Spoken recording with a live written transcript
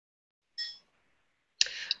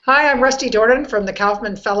Hi, I'm Rusty Jordan from the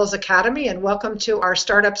Kaufman Fellows Academy, and welcome to our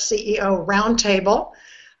Startup CEO Roundtable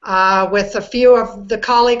with a few of the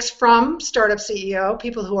colleagues from Startup CEO,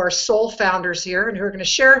 people who are sole founders here and who are going to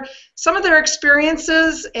share some of their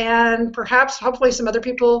experiences, and perhaps, hopefully, some other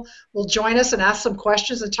people will join us and ask some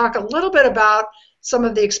questions and talk a little bit about some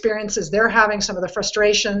of the experiences they're having, some of the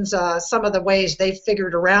frustrations, some of the ways they've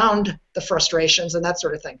figured around the frustrations, and that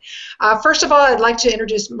sort of thing. First of all, I'd like to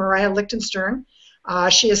introduce Mariah Lichtenstern.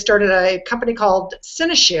 She has started a company called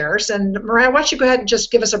CineShares. And Mariah, why don't you go ahead and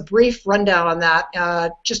just give us a brief rundown on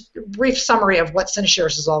that, just a brief summary of what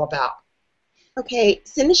CineShares is all about. Okay,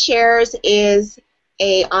 CineShares is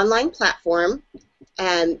an online platform,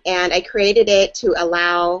 and I created it to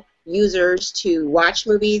allow users to watch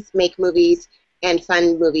movies, make movies, and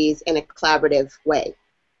fund movies in a collaborative way.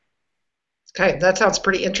 Okay, that sounds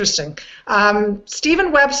pretty interesting.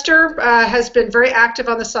 Stephen Webster has been very active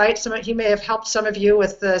on the site. He may have helped some of you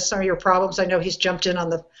with some of your problems. I know he's jumped in on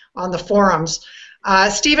the forums.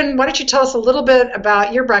 Stephen, why don't you tell us a little bit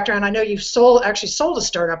about your background? I know you actually sold a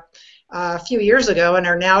startup a few years ago and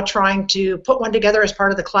are now trying to put one together as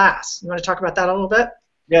part of the class. You want to talk about that a little bit?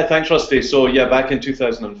 Yeah, thanks, Rusty. So yeah, back in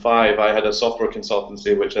 2005, I had a software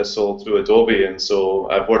consultancy which I sold through Adobe, and so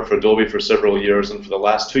I've worked for Adobe for several years, and for the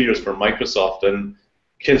last 2 years for Microsoft. And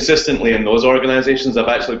consistently in those organizations, I've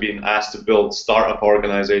actually been asked to build startup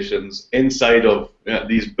organizations inside of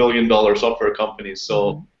these billion-dollar software companies.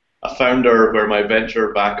 So a founder where my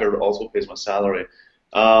venture backer also pays my salary.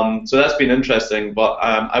 So that's been interesting. But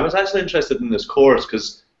I was actually interested in this course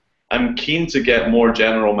because I'm keen to get more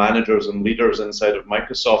general managers and leaders inside of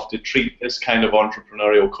Microsoft to treat this kind of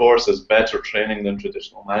entrepreneurial course as better training than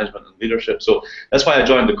traditional management and leadership. So that's why I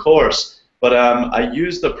joined the course. But I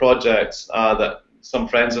used a project that some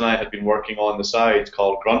friends and I had been working on the side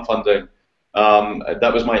called Funding.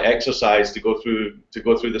 That was my exercise to go through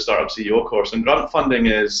the Startup CEO course. And Grunt Funding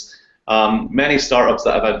is many startups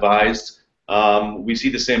that I've advised. We see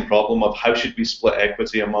the same problem of how should we split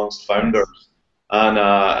equity amongst founders. And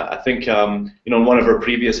I think, in one of our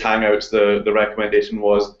previous Hangouts, the recommendation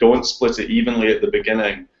was don't split it evenly at the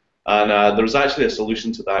beginning. And there's actually a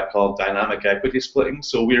solution to that called dynamic equity splitting.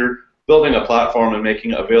 So we're building a platform and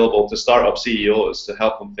making it available to startup CEOs to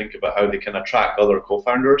help them think about how they can attract other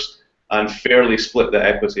co-founders and fairly split the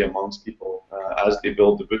equity amongst people as they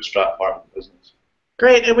build the bootstrap part of the business.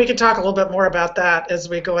 Great, and we can talk a little bit more about that as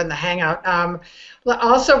we go in the Hangout.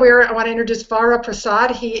 Also, I want to introduce Vara Prasad.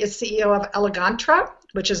 He is CEO of Elegantra,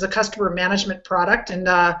 which is a customer management product. And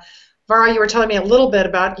Vara, you were telling me a little bit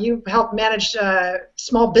about you help manage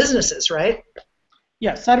small businesses, right?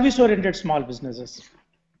 Yeah, service-oriented small businesses.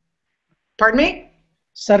 Pardon me?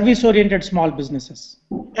 Service-oriented small businesses.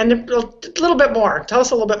 And a little bit more. Tell us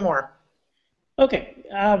a little bit more. Okay,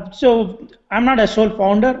 so I'm not a sole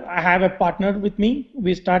founder. I have a partner with me.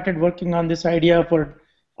 We started working on this idea for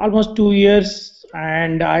almost 2 years,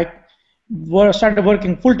 and I started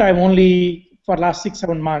working full-time only for last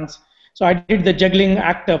 6-7 months. So I did the juggling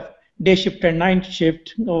act of day shift and night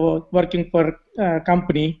shift, working for a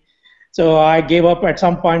company. So I gave up at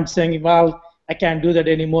some point saying, well, I can't do that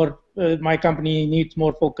anymore. My company needs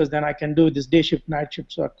more focus than I can do this day shift, night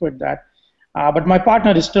shift, so I quit that. But my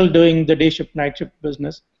partner is still doing the day shift, night shift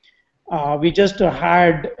business. We just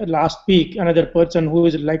had last week another person who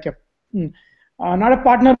is like not a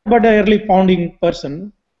partner, but an early founding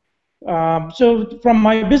person. So from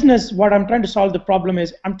my business, what I'm trying to solve the problem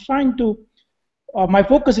is I'm trying to, my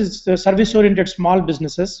focus is the service-oriented small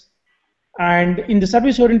businesses. And in the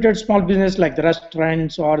service-oriented small business, like the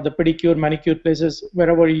restaurants or the pedicure, manicure places,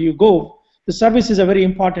 wherever you go, the service is a very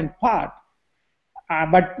important part.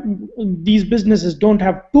 But these businesses don't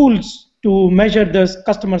have tools to measure the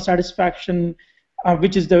customer satisfaction,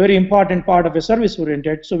 which is the very important part of a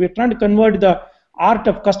service-oriented. So we're trying to convert the art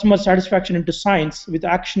of customer satisfaction into science with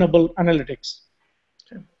actionable analytics.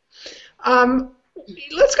 Okay.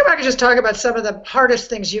 Let's go back and just talk about some of the hardest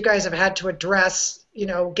things you guys have had to address,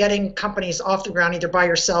 getting companies off the ground either by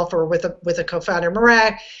yourself or with a co-founder.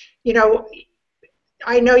 Mariah,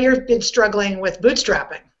 I know you've been struggling with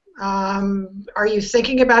bootstrapping. Are you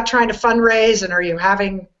thinking about trying to fundraise, and are you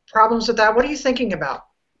having problems with that? What are you thinking about?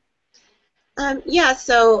 Yeah,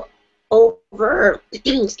 so over,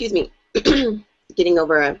 excuse me, getting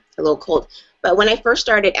over a little cold. But when I first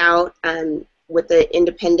started out with the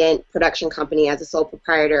independent production company as a sole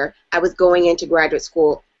proprietor, I was going into graduate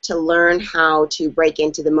school to learn how to break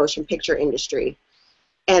into the motion picture industry.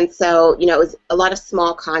 And so, it was a lot of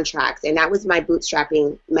small contracts, and that was my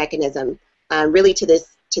bootstrapping mechanism, really to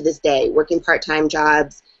this day, working part-time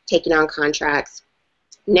jobs, taking on contracts.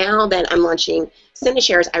 Now that I'm launching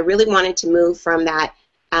CineShares, I really wanted to move from that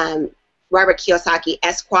Robert Kiyosaki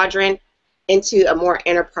S quadrant into a more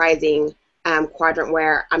enterprising quadrant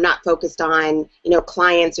where I'm not focused on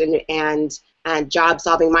clients and job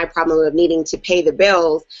solving my problem of needing to pay the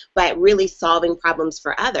bills, but really solving problems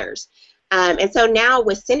for others. And so now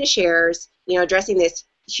with CineShares, addressing this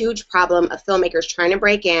huge problem of filmmakers trying to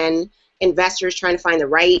break in, investors trying to find the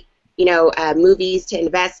right movies to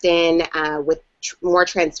invest in with more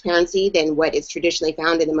transparency than what is traditionally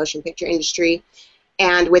found in the motion picture industry,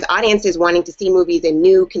 and with audiences wanting to see movies in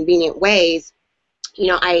new, convenient ways,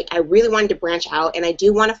 I really wanted to branch out, and I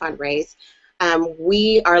do want to fundraise.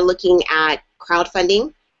 We are looking at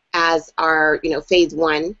crowdfunding as our, phase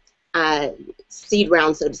one seed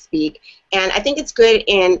round, so to speak, and I think it's good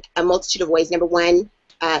in a multitude of ways. Number one,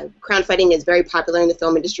 crowdfunding is very popular in the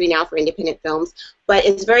film industry now for independent films, but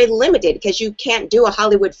it's very limited because you can't do a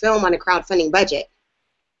Hollywood film on a crowdfunding budget.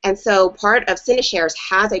 And so part of CineShares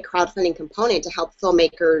has a crowdfunding component to help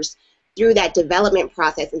filmmakers through that development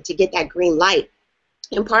process and to get that green light.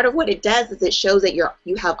 And part of what it does is it shows that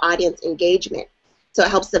you have audience engagement. So it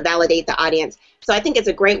helps to validate the audience. So I think it's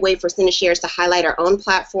a great way for CineShares to highlight our own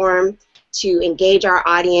platform, to engage our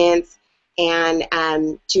audience, and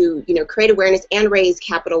to create awareness and raise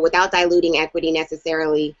capital without diluting equity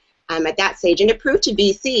necessarily at that stage. And to prove to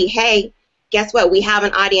VC, hey, guess what? We have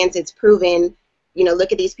an audience. It's proven.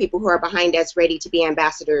 Look at these people who are behind us, ready to be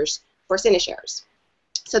ambassadors for CineShares.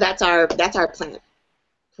 So that's our plan.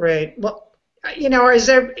 Great. Well, is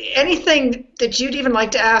there anything that you'd even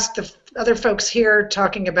like to ask the other folks here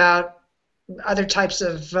talking about other types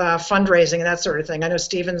of fundraising and that sort of thing? I know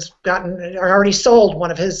Stephen's already sold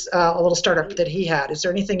one of his a little startup that he had. Is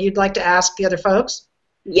there anything you'd like to ask the other folks?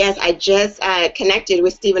 Yes, I just connected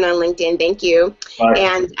with Stephen on LinkedIn. Thank you. Right.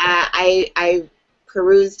 And I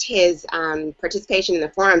perused his participation in the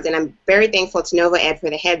forums, and I'm very thankful to NovaEd for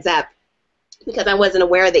the heads up, because I wasn't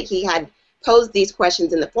aware that he had posed these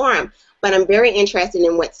questions in the forum. But I'm very interested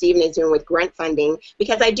in what Stephen is doing with grunt funding,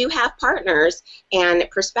 because I do have partners and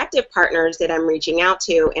prospective partners that I'm reaching out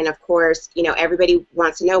to, and of course, everybody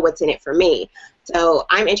wants to know what's in it for me. So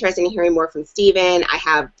I'm interested in hearing more from Stephen. I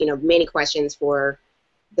have, many questions for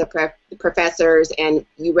the professors and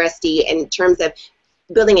you, Rusty, in terms of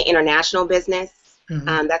building an international business.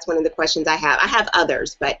 Mm-hmm. That's one of the questions I have. I have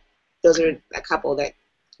others, but those are a couple that.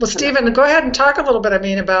 Well, Stephen, go ahead and talk a little bit.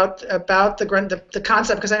 About the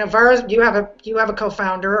concept, because I know Vara, you have a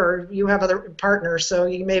co-founder, or you have other partners, so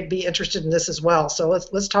you may be interested in this as well. So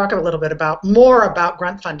let's talk a little bit more about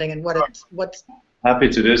grunt funding and what's. Happy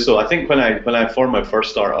to do so. I think when I formed my first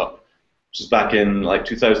startup, which was back in like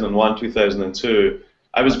 2001, 2002,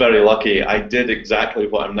 I was very lucky. I did exactly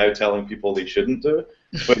what I'm now telling people they shouldn't do,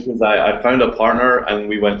 which is I found a partner and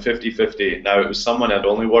we went 50-50. Now, it was someone I'd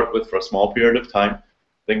only worked with for a small period of time.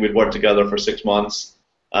 I think we'd worked together for 6 months,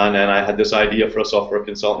 and then I had this idea for a software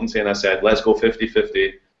consultancy, and I said, let's go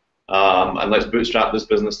 50-50, and let's bootstrap this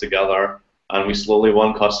business together. And we slowly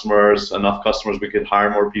won customers, enough customers we could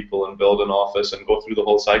hire more people and build an office and go through the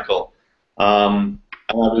whole cycle. And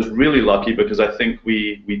I was really lucky because I think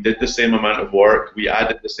we did the same amount of work, we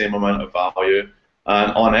added the same amount of value,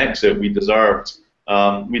 and on exit we deserved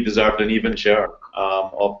an even share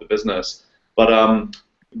of the business. But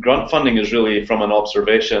grunt funding is really from an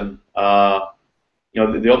observation.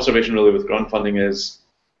 The observation really with grunt funding is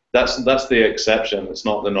that's the exception. It's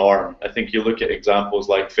not the norm. I think you look at examples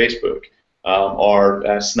like Facebook or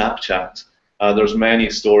Snapchat. There's many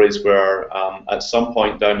stories where at some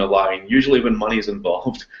point down the line, usually when money's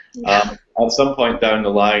involved, at some point down the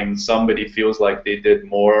line, somebody feels like they did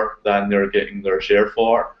more than they're getting their share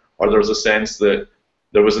for, or there's a sense that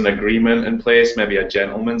there was an agreement in place, maybe a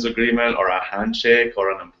gentleman's agreement or a handshake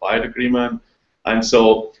or an implied agreement. And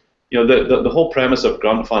so, the whole premise of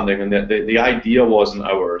grunt funding, and the idea wasn't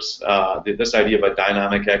ours. This idea of a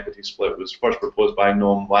dynamic equity split was first proposed by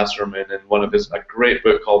Noam Wasserman in a great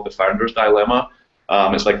book called The Founder's Dilemma.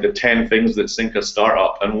 It's like the 10 things that sink a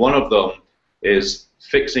startup, and one of them is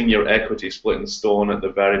fixing your equity split in stone at the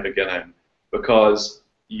very beginning, because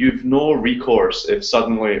you've no recourse if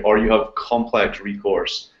suddenly, or you have complex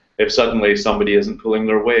recourse if suddenly somebody isn't pulling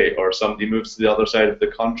their weight, or somebody moves to the other side of the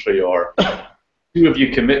country, or two of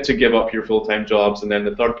you commit to give up your full-time jobs and then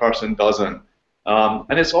the third person doesn't.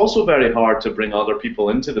 And it's also very hard to bring other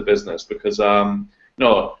people into the business because,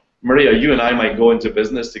 Maria, you and I might go into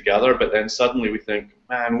business together, but then suddenly we think,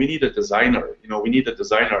 man, we need a designer. We need a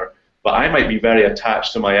designer. But I might be very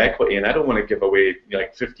attached to my equity, and I don't want to give away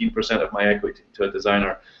like 15% of my equity to a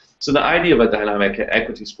designer. So the idea of a dynamic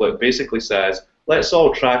equity split basically says, let's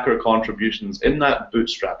all track our contributions in that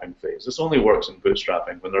bootstrapping phase. This only works in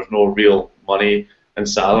bootstrapping when there's no real money and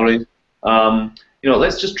salary.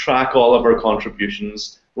 let's just track all of our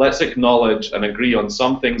contributions. Let's acknowledge and agree on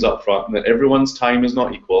some things up front, and that everyone's time is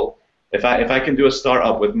not equal. If I can do a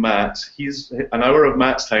startup with Matt, an hour of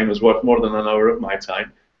Matt's time is worth more than an hour of my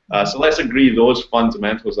time. So let's agree those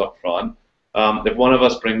fundamentals up front. If one of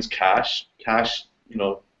us brings cash is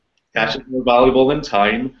more valuable than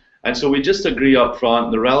time. And so we just agree up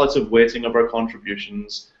front the relative weighting of our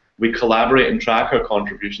contributions. We collaborate and track our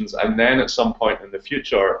contributions, and then at some point in the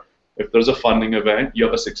future, if there's a funding event, you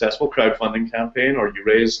have a successful crowdfunding campaign, or you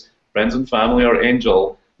raise friends and family or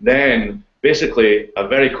angel, then basically a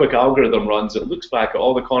very quick algorithm runs. It looks back at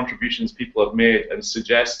all the contributions people have made and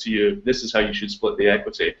suggests to you this is how you should split the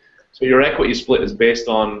equity. So your equity split is based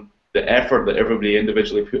on the effort that everybody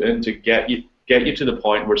individually put in to get you to the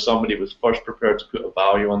point where somebody was first prepared to put a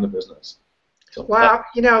value on the business. So wow,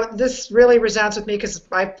 this really resounds with me because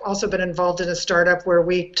I've also been involved in a startup where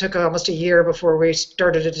we took almost a year before we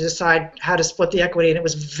started to decide how to split the equity, and it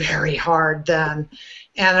was very hard then.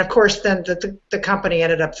 And of course, then the company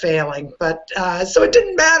ended up failing, but so it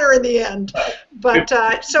didn't matter in the end. But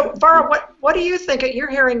so, Vara, what do you think? You're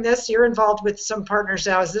hearing this. You're involved with some partners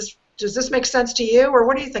now. Does this make sense to you, or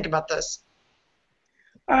what do you think about this?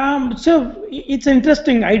 So it's an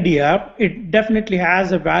interesting idea. It definitely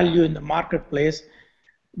has a value in the marketplace,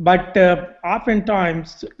 but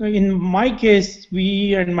oftentimes, in my case,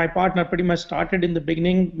 we and my partner pretty much started in the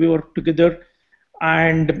beginning. We were together,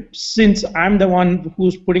 and since I'm the one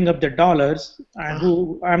who's putting up the dollars,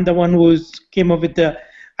 and I'm the one who's came up with the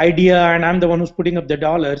idea, and I'm the one who's putting up the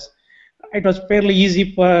dollars, it was fairly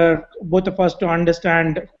easy for both of us to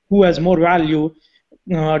understand who has more value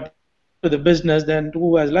to the business than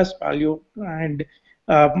who has less value, and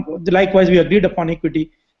likewise we agreed upon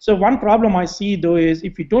equity. So one problem I see though is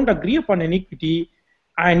if you don't agree upon an equity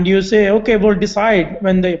and you say, okay, we'll decide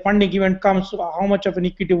when the funding event comes how much of an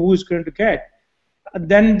equity who is going to get,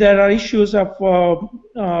 then there are issues of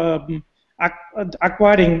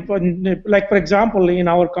acquiring. Like for example, in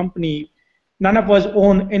our company, none of us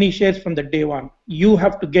own any shares from the day one. You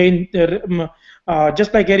have to gain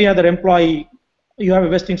just like any other employee, you have a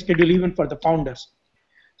vesting schedule even for the founders.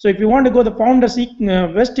 So if you want to go the founders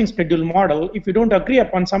vesting schedule model, if you don't agree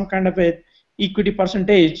upon some kind of a equity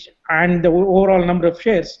percentage and the overall number of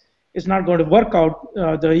shares, it's not going to work out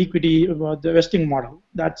the equity, the vesting model.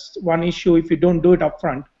 That's one issue if you don't do it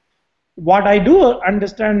upfront. What I do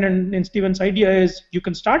understand in Steven's idea is you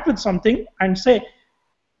can start with something and say,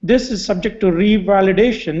 this is subject to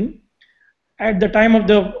revalidation at the time of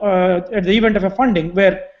at the event of a funding,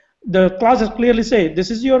 where the clauses clearly say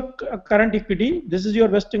this is your current equity, this is your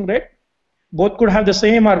vesting rate. Both could have the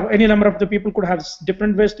same, or any number of the people could have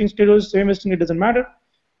different vesting schedules, same vesting, it doesn't matter.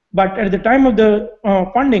 But at the time of the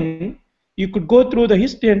funding, you could go through the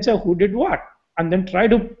history and say who did what, and then try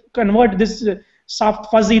to convert this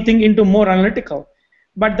soft fuzzy thing into more analytical.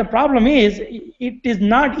 But the problem is, it is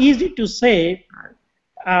not easy to say.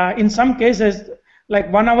 In some cases,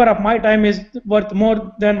 like 1 hour of my time is worth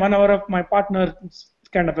more than 1 hour of my partner's,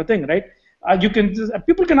 kind of a thing, right?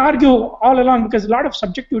 People can argue all along because a lot of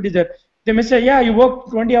subjectivity there. They may say, yeah, you work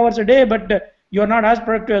 20 hours a day, but you're not as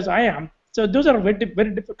productive as I am. So those are very,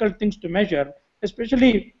 very difficult things to measure,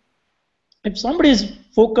 especially if somebody is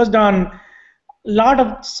focused on a lot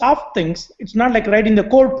of soft things. It's not like writing the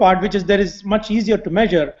code part, which is much easier to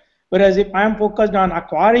measure. Whereas if I am focused on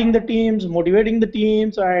acquiring the teams, motivating the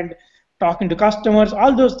teams, and talking to customers,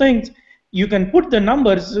 all those things, you can put the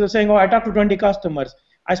numbers saying, oh, I talked to 20 customers.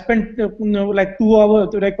 I spent like 2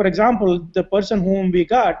 hours, like for example, the person whom we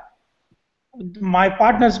got, my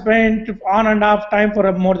partner spent on and off time for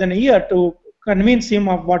more than a year to convince him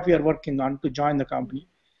of what we are working on to join the company.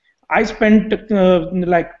 I spent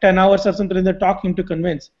like 10 hours or something in the talking to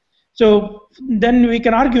convince. So then we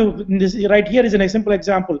can argue, this right here is a simple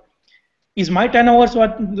example. Is my 10 hours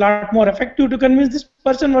a lot more effective to convince this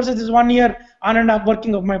person versus this 1 year on and off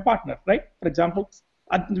working of my partner, right? For example,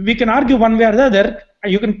 we can argue one way or the other.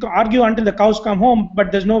 You can argue until the cows come home,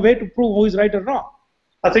 but there's no way to prove who is right or wrong.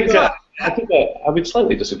 I think I would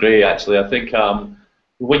slightly disagree, actually. I think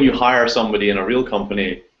when you hire somebody in a real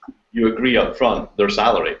company, you agree up front their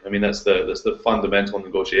salary. I mean, that's the fundamental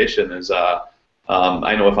negotiation. Is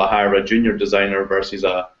I know if I hire a junior designer versus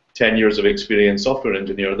a 10 years of experience software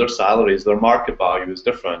engineer, their salaries, their market value is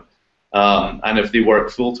different. And if they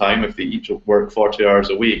work full-time, if they each work 40 hours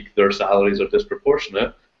a week, their salaries are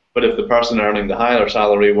disproportionate. But if the person earning the higher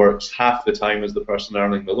salary works half the time as the person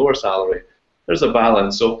earning the lower salary, there's a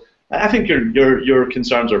balance. So I think your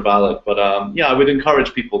concerns are valid. But yeah, I would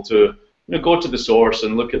encourage people to go to the source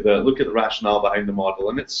and look at the rationale behind the model.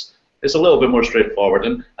 And it's a little bit more straightforward.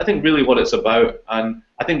 And I think really what it's about, and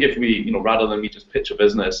I think if we, rather than me just pitch a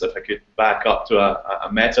business, if I could back up to a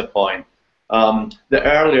meta point, the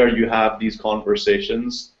earlier you have these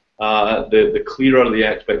conversations, the clearer the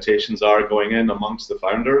expectations are going in amongst the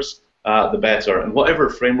founders, the better. And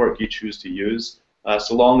whatever framework you choose to use,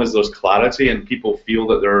 so long as there's clarity and people feel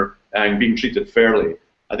that they're being treated fairly,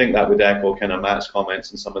 I think that would echo kind of Matt's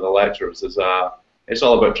comments in some of the lectures. It's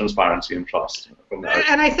all about transparency and trust.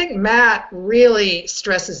 And I think Matt really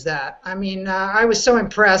stresses that. I mean, I was so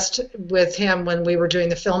impressed with him when we were doing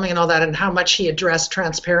the filming and all that, and how much he addressed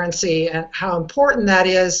transparency and how important that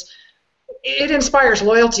is. It inspires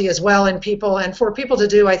loyalty as well in people, and for people to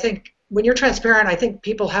do, I think, when you're transparent, I think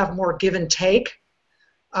people have more give and take,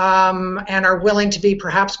 and are willing to be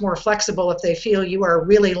perhaps more flexible if they feel you are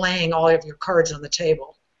really laying all of your cards on the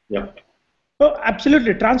table. Yeah. Oh,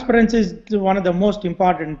 absolutely. Transparency is one of the most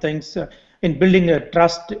important things in building a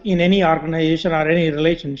trust in any organization or any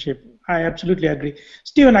relationship. I absolutely agree.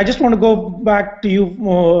 Stephen, I just want to go back to you,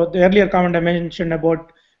 the earlier comment I mentioned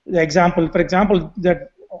about the example. For example,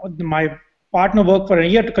 that my partner worked for a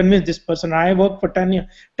year to convince this person. I worked for 10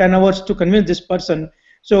 hours to convince this person.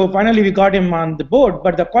 So finally we got him on the board.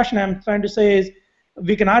 But the question I'm trying to say is,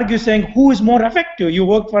 we can argue saying who is more effective. You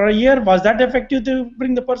worked for a year, was that effective to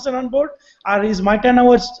bring the person on board? Or is my 10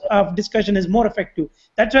 hours of discussion is more effective?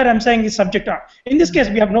 That's where I'm saying is subject. In this case,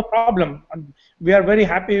 we have no problem. We are very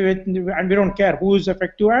happy with, and we don't care who is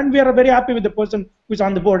effective, and we are very happy with the person who's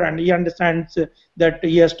on the board, and he understands that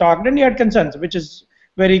he has talked and he had concerns, which is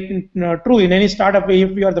very true in any startup.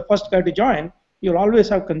 If you are the first guy to join, you'll always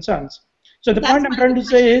have concerns. So the point I'm trying to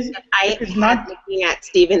say is, it's not looking at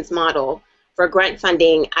Stephen's model. For grant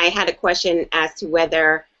funding, I had a question as to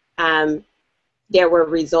whether there were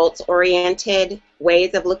results-oriented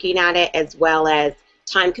ways of looking at it as well as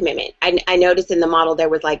time commitment. I noticed in the model there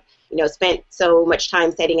was like, spent so much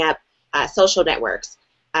time setting up social networks.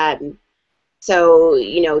 So,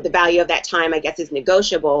 the value of that time, I guess, is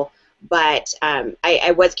negotiable, but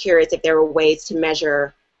I was curious if there were ways to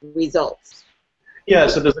measure results. Yeah,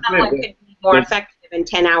 so there's a Someone could be more effective in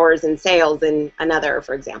 10 hours in sales than another,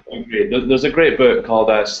 for example. There's a great book called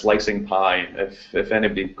Slicing Pie. If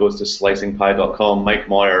anybody goes to slicingpie.com, Mike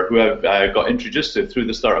Moyer, who I got introduced to through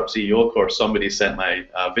the Startup CEO course, somebody sent my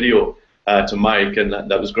video to Mike, and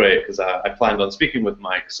that was great because I planned on speaking with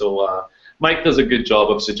Mike. So Mike does a good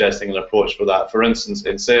job of suggesting an approach for that. For instance,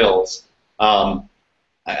 in sales,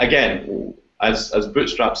 again, as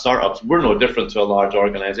bootstrap startups, we're no different to a large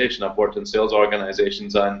organization. I've worked in sales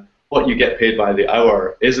organizations, and what you get paid by the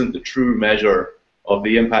hour isn't the true measure of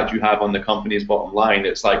the impact you have on the company's bottom line.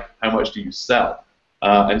 It's like, how much do you sell?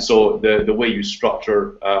 And so the way you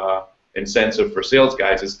structure incentive for sales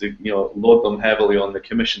guys is to load them heavily on the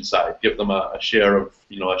commission side, give them a share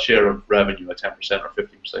of revenue, a 10% or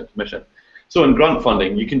 15% commission. So in grant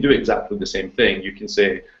funding, you can do exactly the same thing. You can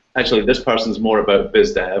say, actually, this person's more about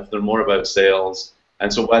biz dev, they're more about sales.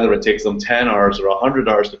 And so whether it takes them 10 hours or 100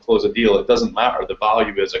 hours to close a deal, it doesn't matter. The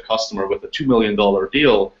value is a customer with a $2 million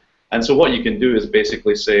deal. And so what you can do is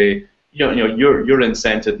basically say, you're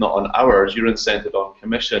incented not on hours, you're incented on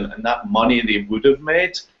commission, and that money they would have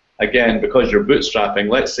made, again, because you're bootstrapping,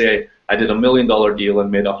 let's say I did $1 million deal and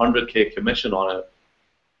made 100K commission on it.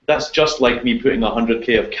 That's just like me putting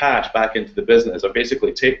 100K of cash back into the business. I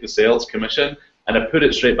basically take the sales commission and I put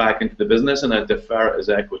it straight back into the business and I defer it as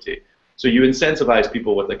equity. So you incentivize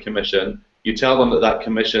people with a commission, you tell them that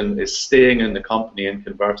commission is staying in the company and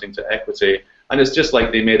converting to equity, and it's just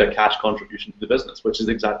like they made a cash contribution to the business, which is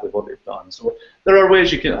exactly what they've done. So there are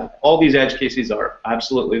ways you can, all these edge cases are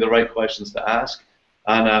absolutely the right questions to ask,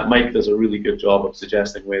 and Mike does a really good job of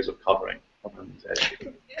suggesting ways of covering these edge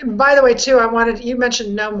cases. By the way, too, you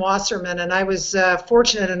mentioned Noam Wasserman, and I was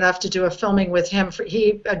fortunate enough to do a filming with him.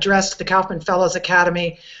 He addressed the Kaufman Fellows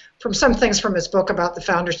Academy from some things from his book about the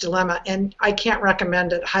Founder's Dilemma, and I can't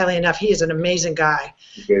recommend it highly enough. He is an amazing guy,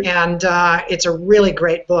 and it's a really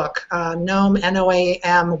great book. Noam,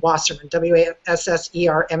 N-O-A-M, Wasserman,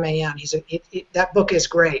 W-A-S-S-E-R-M-A-N. That book is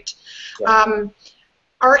great. Yeah.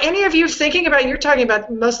 Are any of you thinking about? You're talking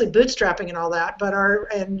about mostly bootstrapping and all that, but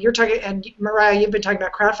and Mariah, you've been talking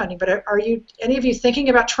about crowdfunding. But are any of you thinking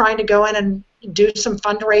about trying to go in and do some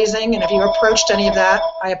fundraising? And have you approached any of that?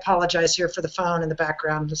 I apologize here for the phone in the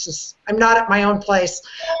background. I'm not at my own place.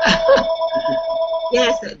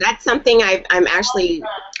 Yes, that's something I'm actually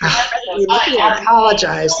looking at. I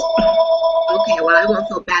apologize. Okay, well, I won't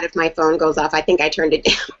feel bad if my phone goes off. I think I turned it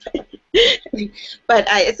down. But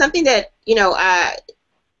it's something that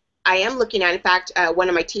I am looking at. In fact, one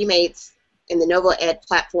of my teammates in the Novo Ed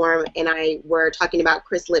platform and I were talking about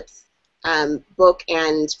Chris Lipp's book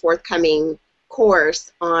and forthcoming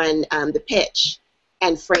course on the pitch.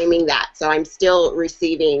 and framing that. So I'm still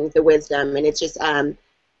receiving the wisdom, and it's just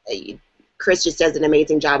Chris just does an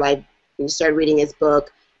amazing job. I started reading his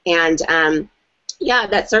book, and yeah,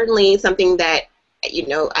 that's certainly something that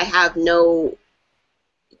I have no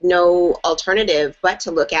alternative but to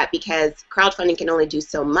look at, because crowdfunding can only do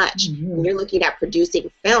so much. When you're looking at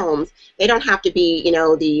producing films, they don't have to be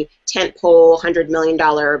the tentpole $100 million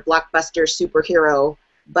blockbuster superhero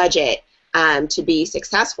budget to be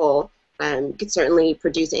successful. You could certainly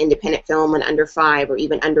produce an independent film in under $5 or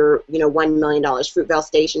even under $1 million. Fruitvale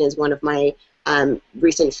Station is one of my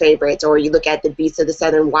recent favorites. Or you look at The Beasts of the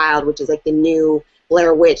Southern Wild, which is like the new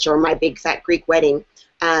Blair Witch, or My Big Fat Greek Wedding.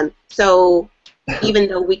 So even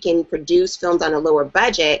though we can produce films on a lower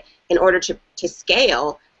budget, in order to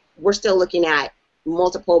scale, we're still looking at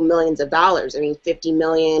multiple millions of dollars. I mean, 50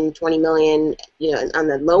 million, 20 million, on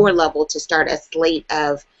the lower level to start a slate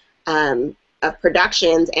of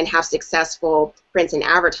productions and have successful print and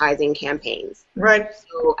advertising campaigns. Right.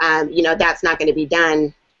 So, that's not going to be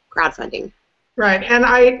done crowdfunding. Right, and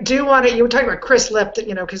I do want to, you were talking about Chris Lipp,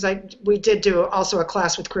 because we did do also a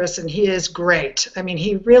class with Chris, and he is great. I mean,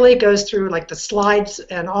 he really goes through like the slides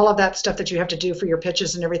and all of that stuff that you have to do for your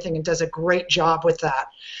pitches and everything, and does a great job with that.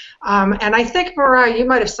 And I think, Mariah, you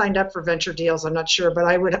might have signed up for Venture Deals, I'm not sure, but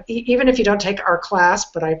I would, even if you don't take our class,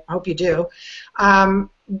 but I hope you do,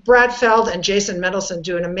 Brad Feld and Jason Mendelson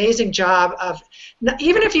do an amazing job of,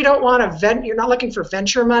 even if you don't want you're not looking for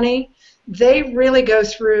venture money, they really go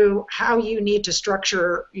through how you need to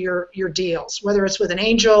structure your deals, whether it's with an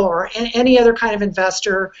angel or any other kind of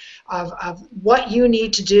investor, of what you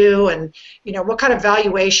need to do, and what kind of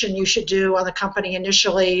valuation you should do on the company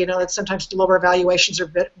initially. That sometimes lower valuations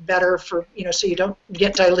are better for so you don't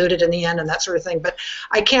get diluted in the end and that sort of thing. But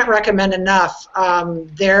I can't recommend enough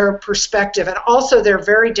their perspective, and also they're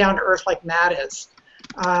very down to earth, like Matt is.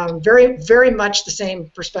 Very, very much the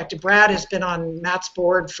same perspective. Brad has been on Matt's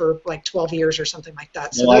board for like 12 years or something like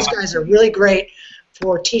that. So those guys are really great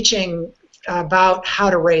for teaching about how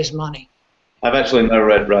to raise money. I've actually now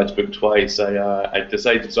read Brad's book twice. I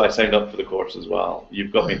decided, so I signed up for the course as well.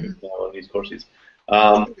 You've got me hooked now on these courses.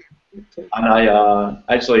 And I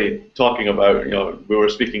actually, talking about, we were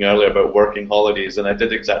speaking earlier about working holidays, and I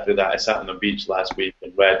did exactly that. I sat on the beach last week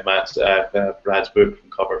and read Brad's book from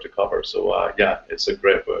cover to cover. So yeah, it's a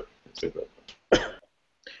great book. It's a great book.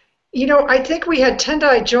 I think we had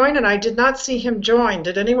Tendai join, and I did not see him join.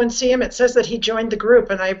 Did anyone see him? It says that he joined the group,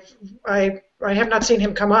 and I have not seen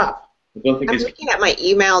him come up. I'm looking at my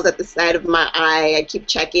emails at the side of my eye. I keep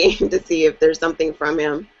checking to see if there's something from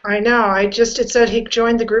him. I know. It said he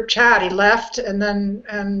joined the group chat. He left and then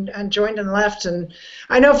and joined and left. And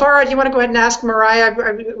I know, Farah, you want to go ahead and ask Mariah?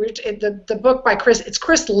 The book by Chris. It's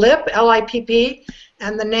Chris Lipp, L-I-P-P,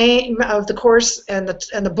 and the name of the course and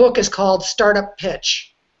the book is called Startup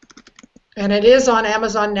Pitch. And it is on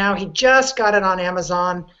Amazon now. He just got it on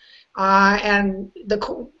Amazon, and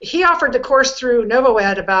he offered the course through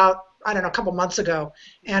NovoEd about, I don't know, a couple months ago,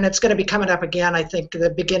 and it's going to be coming up again. I think the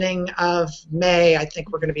beginning of May. I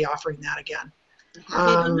think we're going to be offering that again.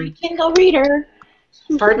 My Kindle reader.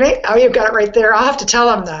 Pardon me? Oh, you've got it right there. I'll have to tell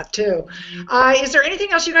them that too. Is there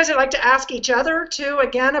anything else you guys would like to ask each other too?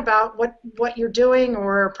 Again, about what you're doing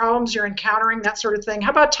or problems you're encountering, that sort of thing. How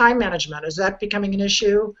about time management? Is that becoming an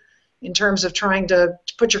issue in terms of trying to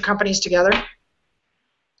put your companies together?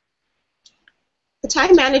 The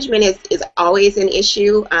time management is always an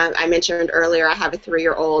issue. I mentioned earlier I have a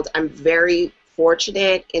 3-year-old. I'm very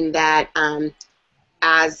fortunate in that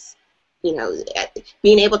as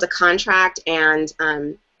being able to contract and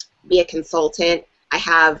be a consultant, I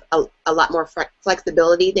have a lot more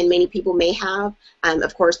flexibility than many people may have.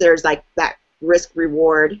 Of course, there's like that risk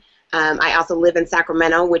reward. I also live in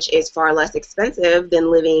Sacramento, which is far less expensive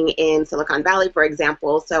than living in Silicon Valley, for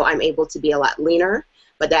example, so I'm able to be a lot leaner,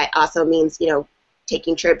 but that also means,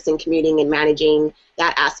 taking trips and commuting and managing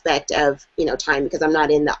that aspect of time, because I'm not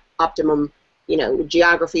in the optimum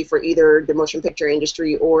geography for either the motion picture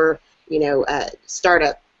industry or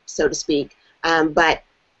startup, so to speak. But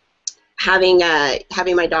having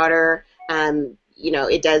my daughter, it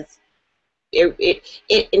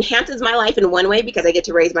enhances my life in one way because I get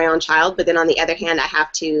to raise my own child, but then on the other hand I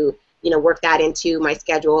have to work that into my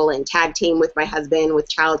schedule and tag team with my husband with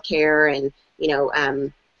childcare, and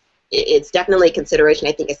it's definitely a consideration,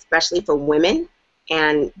 I think, especially for women.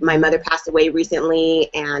 And my mother passed away recently,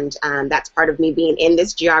 and that's part of me being in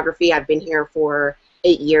this geography. I've been here for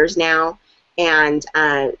 8 years now, and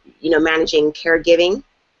managing caregiving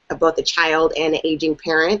of both a child and an aging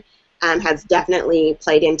parent has definitely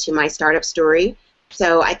played into my startup story.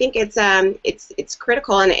 So I think it's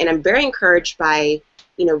critical, and I'm very encouraged by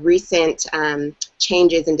recent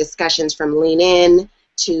changes and discussions from Lean In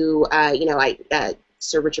to,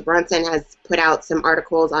 Sir Richard Branson has put out some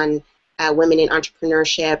articles on women in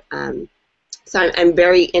entrepreneurship. So I'm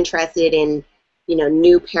very interested in,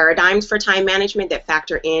 new paradigms for time management that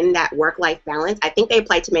factor in that work-life balance. I think they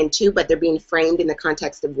apply to men too, but they're being framed in the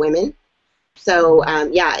context of women. So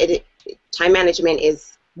time management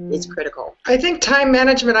is critical. I think time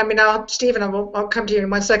management, Stephen, I'll come to you in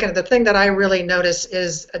 1 second. The thing that I really notice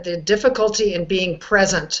is the difficulty in being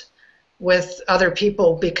present with other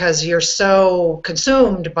people because you're so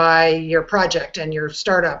consumed by your project and your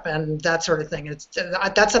startup and that sort of thing.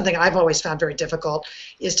 That's something I've always found very difficult,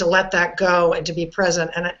 is to let that go and to be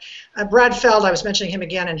present. And Brad Feld, I was mentioning him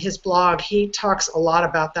again in his blog, he talks a lot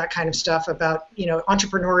about that kind of stuff, about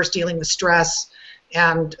entrepreneurs dealing with stress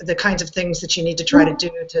and the kinds of things that you need to try to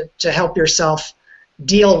do to help yourself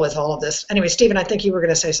deal with all of this. Anyway, Stephen, I think you were going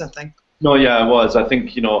to say something. No, yeah, I was. I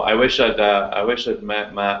think I wish I'd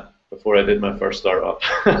met Matt before I did my first startup.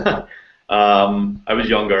 I was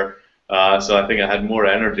younger, so I think I had more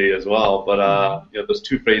energy as well. But there's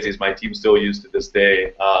two phrases my team still use to this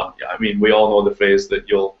day. We all know the phrase that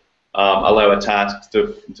you'll allow a task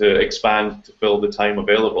to expand to fill the time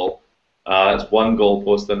available. It's one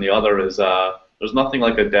goalpost, and the other is there's nothing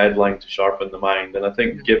like a deadline to sharpen the mind. And I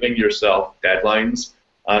think giving yourself deadlines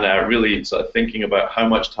and really sort of thinking about how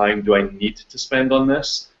much time do I need to spend on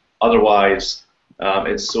this. Otherwise,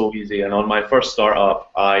 it's so easy. And on my first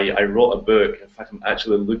startup, I wrote a book. In fact, I'm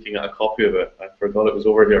actually looking at a copy of it. I forgot it was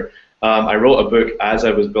over here. I wrote a book as I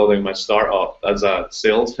was building my startup as a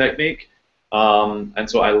sales technique. And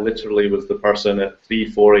so I literally was the person at 3,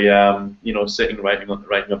 4 a.m., sitting writing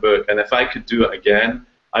a book. And if I could do it again,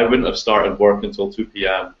 I wouldn't have started work until 2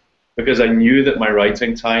 p.m. because I knew that my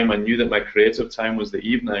writing time, I knew that my creative time was the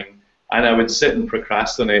evening. And I would sit and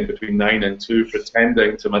procrastinate between 9 and 2,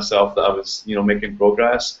 pretending to myself that I was, making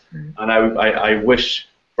progress. And I wish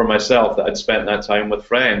for myself that I'd spent that time with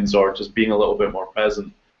friends or just being a little bit more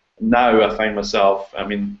present. Now I find myself,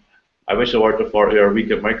 I wish I worked a 40-hour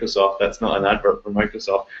week at Microsoft. That's not an advert for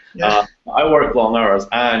Microsoft. Yeah. I work long hours,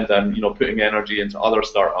 and I'm, putting energy into other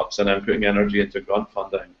startups, and I'm putting energy into grant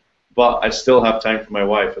funding. But I still have time for my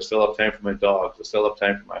wife. I still have time for my dogs. I still have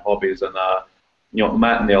time for my hobbies, and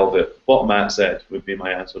Matt nailed it. What Matt said would be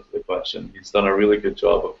my answer to the question. He's done a really good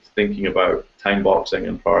job of thinking about time boxing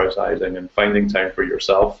and prioritizing and finding time for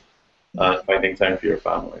yourself and finding time for your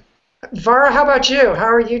family. Vara, how about you? How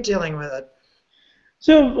are you dealing with it?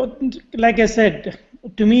 So, like I said,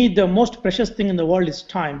 to me, the most precious thing in the world is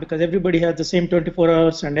time, because everybody has the same 24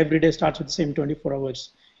 hours and every day starts with the same 24 hours.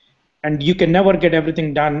 And you can never get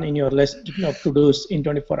everything done in your list of to-dos in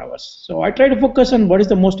 24 hours. So I try to focus on what is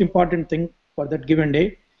the most important thing for that given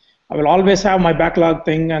day. I will always have my backlog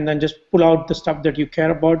thing and then just pull out the stuff that you care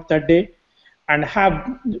about that day, and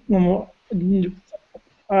have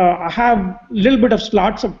I have a little bit of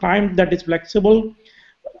slots of time that is flexible.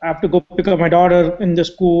 I have to go pick up my daughter in the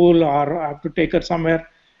school, or I have to take her somewhere.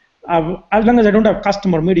 As long as I don't have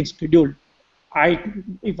customer meetings scheduled,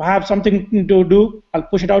 if I have something to do, I'll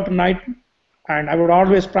push it out tonight, and I would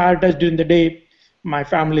always prioritize during the day my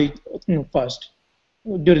family first.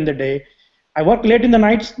 During the day, I work late in the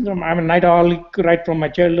nights. I'm a nightaholic right from my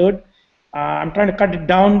childhood. I'm trying to cut it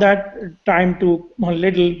down that time to a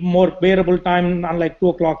little more bearable time, unlike 2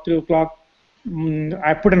 o'clock, 3 o'clock.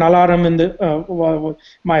 I put an alarm in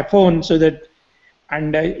my phone so that,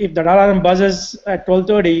 and if that alarm buzzes at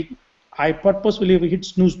 12:30, I purposefully hit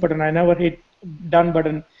snooze button. I never hit done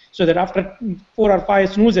button, so that after 4 or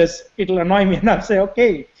 5 snoozes, it'll annoy me, and I'll say,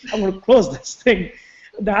 okay, I'm going to close this thing.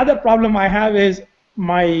 The other problem I have is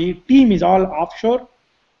my team is all offshore,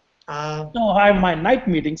 so I have my night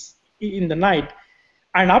meetings in the night.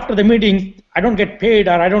 And after the meetings, I don't get paid,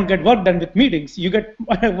 or I don't get work done with meetings. You get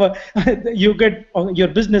your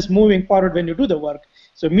business moving forward when you do the work.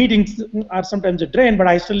 So meetings are sometimes a drain, but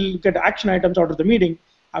I still get action items out of the meeting.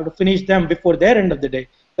 I have to finish them before their end of the day.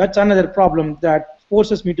 That's another problem that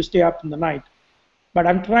forces me to stay up in the night. But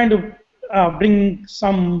I'm trying to bring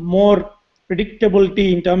some more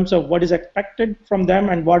predictability in terms of what is expected from them,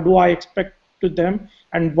 and what do I expect to them,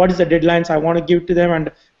 and what is the deadlines I want to give to them,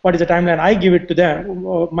 and what is the timeline I give it to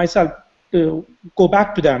them myself to go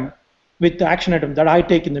back to them with the action item that I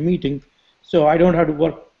take in the meeting, so I don't have to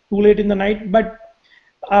work too late in the night. But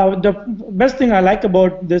the best thing I like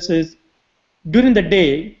about this is during the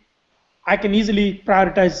day, I can easily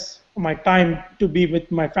prioritize my time to be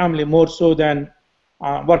with my family more so than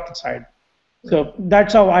work inside. So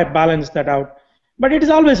that's how I balance that out. But it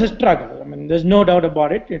is always a struggle. I mean, there's no doubt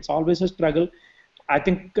about it. It's always a struggle. I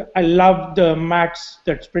think I love the MATS,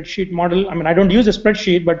 that spreadsheet model. I mean, I don't use a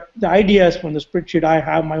spreadsheet, but the ideas from the spreadsheet, I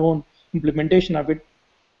have my own implementation of it.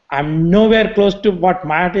 I'm nowhere close to what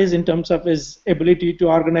Matt is in terms of his ability to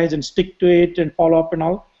organize and stick to it and follow up and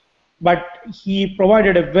all. But he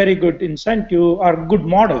provided a very good incentive or good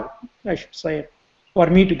model, I should say, for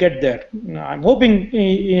me to get there. I'm hoping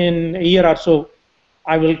in a year or so,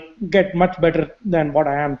 I will get much better than what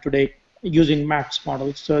I am today using Matt's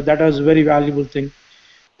model. So that was a very valuable thing.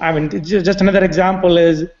 I mean, just another example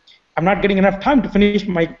is I'm not getting enough time to finish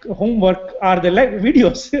my homework or the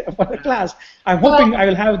videos for the class. I'm hoping I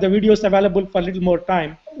will have the videos available for a little more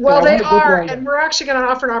time. Well, they are, and we're actually going to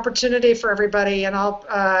offer an opportunity for everybody, and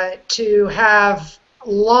to have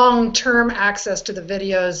long-term access to the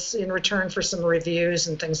videos in return for some reviews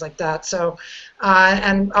and things like that. So,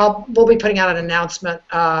 and we'll be putting out an announcement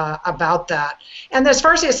about that. And as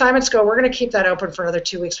far as the assignments go, we're going to keep that open for another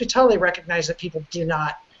 2 weeks. We totally recognize that people do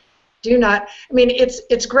not. I mean,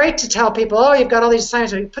 it's great to tell people, oh, you've got all these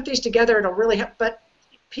assignments, when you put these together, it'll really help. But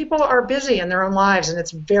people are busy in their own lives, and it's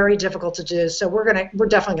very difficult to do. So we're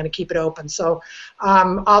definitely gonna keep it open. So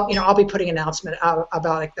I'll be putting an announcement out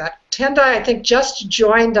about it. That Tendai, I think, just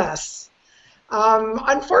joined us.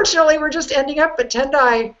 Unfortunately, we're just ending up. But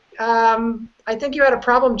Tendai, I think you had a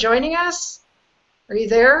problem joining us. Are you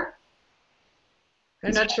there? I'm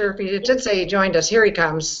not sure if he did say he joined us. Here he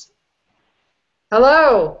comes.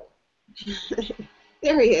 Hello.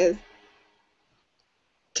 There he is.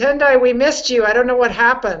 Tendai, we missed you. I don't know what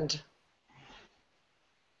happened.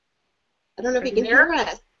 I don't know if he can hear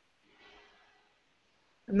us.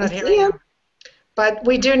 I'm not hearing him. But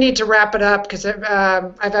we do need to wrap it up because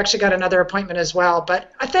I've actually got another appointment as well.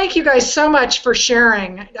 But I thank you guys so much for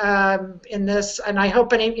sharing in this, and I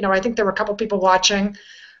hope I think there were a couple people watching.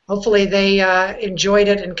 Hopefully they enjoyed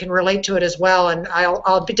it and can relate to it as well. And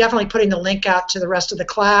I'll be definitely putting the link out to the rest of the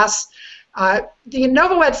class. The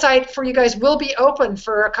NovaWed site for you guys will be open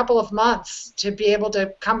for a couple of months to be able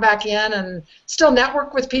to come back in and still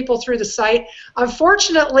network with people through the site.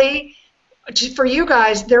 Unfortunately, for you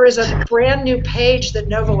guys, there is a brand new page that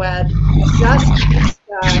NovaWed just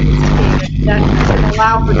instigated that can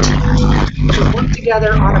allow for teams to work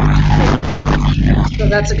together on a page. So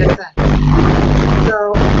that's a good thing.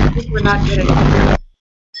 So I think we're not getting it.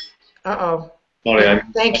 Uh-oh. Sorry,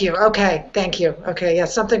 Thank you. Okay, thank you. Okay, yeah,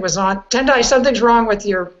 something was on. Tendai, something's wrong with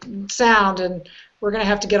your sound, and we're going to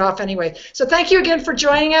have to get off anyway. So thank you again for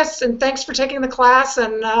joining us, and thanks for taking the class,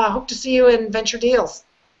 and hope to see you in Venture Deals.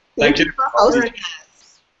 Thank you. For hosting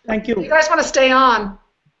us. Thank you. You guys want to stay on?